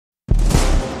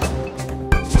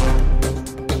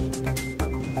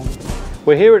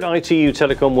We're here at ITU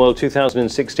Telecom World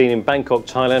 2016 in Bangkok,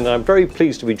 Thailand, and I'm very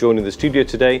pleased to be joined in the studio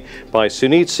today by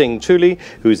Suneet Singh Tuli,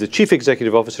 who is the Chief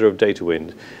Executive Officer of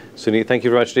Datawind. Suneet, thank you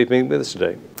very much for being with us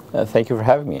today. Thank you for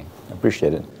having me. I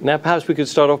appreciate it. Now, perhaps we could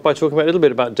start off by talking a little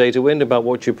bit about Datawind, about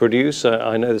what you produce.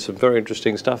 I know there's some very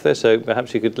interesting stuff there, so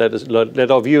perhaps you could let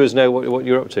our viewers know what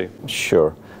you're up to.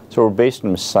 Sure. So we're based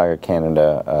in Mississauga,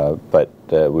 Canada, but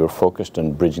we're focused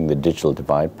on bridging the digital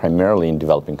divide, primarily in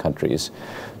developing countries.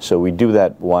 So we do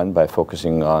that, one, by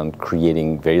focusing on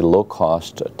creating very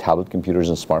low-cost tablet computers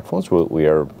and smartphones. We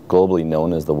are globally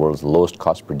known as the world's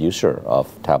lowest-cost producer of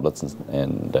tablets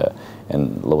and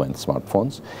low-end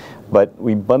smartphones. But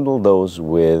we bundle those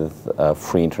with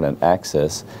free internet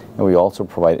access, and we also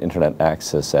provide internet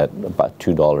access at about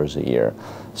 $2 a year.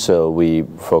 So we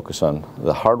focus on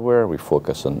the hardware, we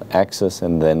focus on access,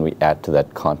 and then we add to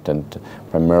that content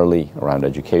primarily around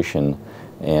education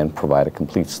and provide a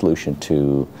complete solution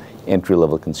to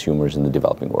entry-level consumers in the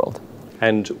developing world.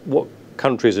 And what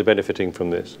countries are benefiting from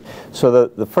this? So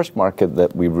the first market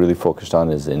that we really focused on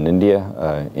is in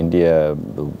India. India,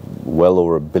 well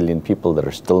over 1 billion people that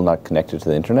are still not connected to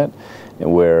the internet,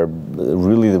 and where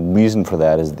really the reason for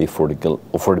that is the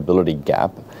affordability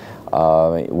gap.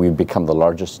 We've become the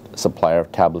largest supplier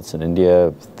of tablets in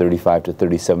India, 35 to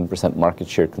 37% market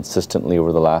share consistently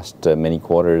over the last many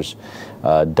quarters,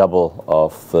 double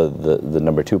of the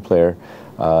number 2 player.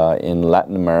 In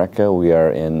Latin America, we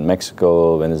are in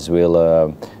Mexico,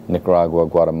 Venezuela, Nicaragua,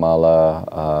 Guatemala,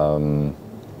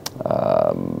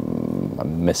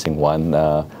 I'm missing one,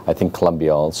 I think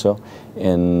Colombia also.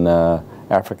 In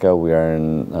Africa, we are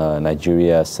in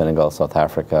Nigeria, Senegal, South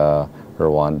Africa,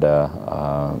 Rwanda,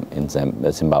 in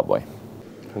Zimbabwe.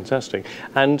 Fantastic.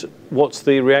 And what's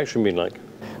the reaction been like?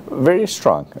 Very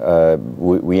strong.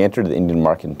 We entered the Indian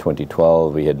market in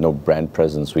 2012. We had no brand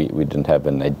presence. We didn't have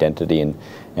an identity,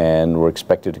 and we're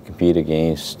expected to compete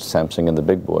against Samsung and the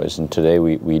big boys. And today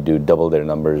we do double their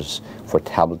numbers for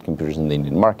tablet computers in the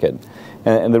Indian market.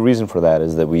 And the reason for that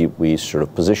is that we sort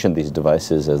of position these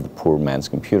devices as the poor man's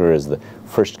computer, as the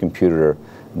first computer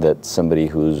that somebody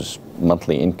whose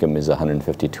monthly income is $150,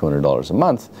 $200 a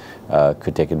month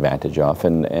could take advantage of,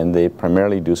 and they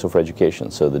primarily do so for education.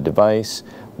 So the device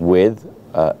with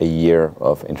a year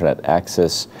of internet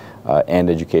access and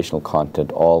educational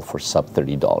content, all for sub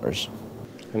 $30.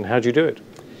 And how do you do it?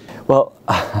 Well,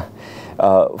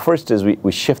 first is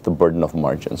we shift the burden of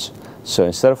margins. So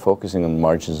instead of focusing on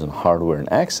margins on hardware and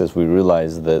access, we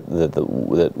realize that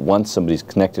once somebody's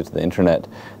connected to the internet,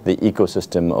 the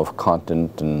ecosystem of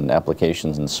content and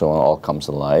applications and so on all comes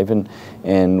alive,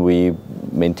 and we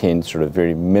maintain sort of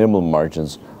very minimal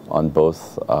margins on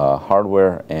both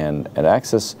hardware and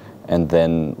access, and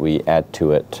then we add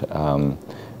to it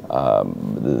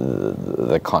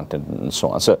the content and so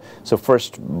on. So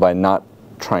first, by not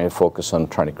trying to focus on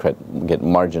trying to get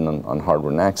margin on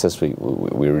hardware and access, we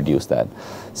reduce that.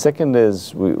 Second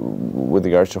is, with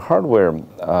regards to hardware,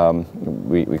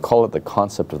 we call it the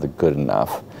concept of the good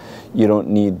enough. You don't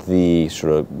need the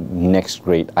sort of next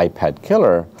great iPad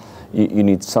killer. You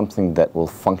need something that will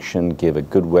function, give a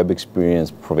good web experience,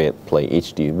 play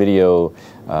HD video,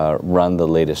 run the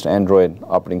latest Android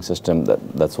operating system.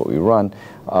 That's what we run,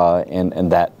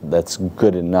 and that's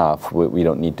good enough. We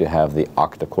don't need to have the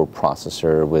octa-core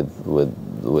processor with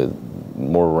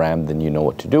more RAM than you know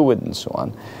what to do with, and so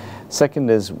on. Second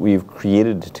is, we've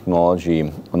created a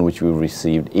technology on which we've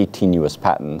received 18 US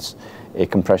patents, a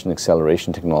compression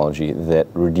acceleration technology that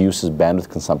reduces bandwidth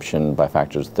consumption by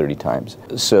factors of 30 times.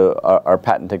 So our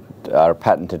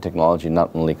patented technology not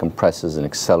only compresses and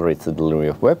accelerates the delivery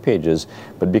of web pages,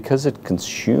 but because it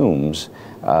consumes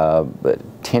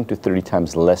 10 to 30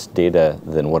 times less data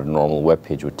than what a normal web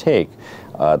page would take,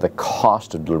 the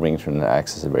cost of delivering internet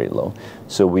access is very low.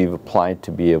 So we've applied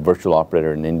to be a virtual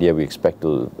operator in India. We expect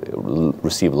to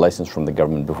receive a license from the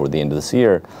government before the end of this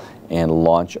year and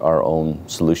launch our own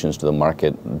solutions to the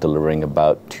market, delivering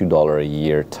about $2 a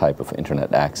year type of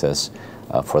internet access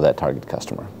for that target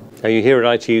customer. Now, you're here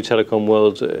at ITU Telecom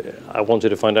World. I wanted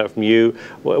to find out from you,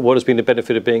 what has been the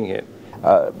benefit of being here?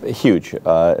 Huge.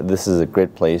 This is a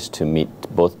great place to meet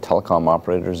both telecom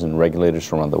operators and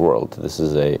regulators around the world. This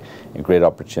is a great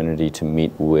opportunity to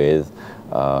meet with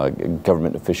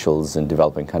government officials in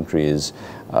developing countries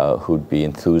who'd be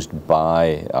enthused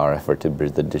by our effort to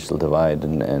bridge the digital divide,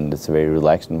 and it's a very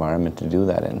relaxed environment to do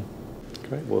that in.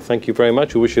 Great. Well, thank you very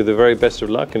much. We wish you the very best of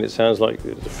luck, and it sounds like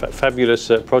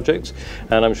fabulous projects,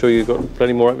 and I'm sure you've got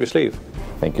plenty more up your sleeve.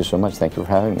 Thank you so much. Thank you for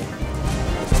having me.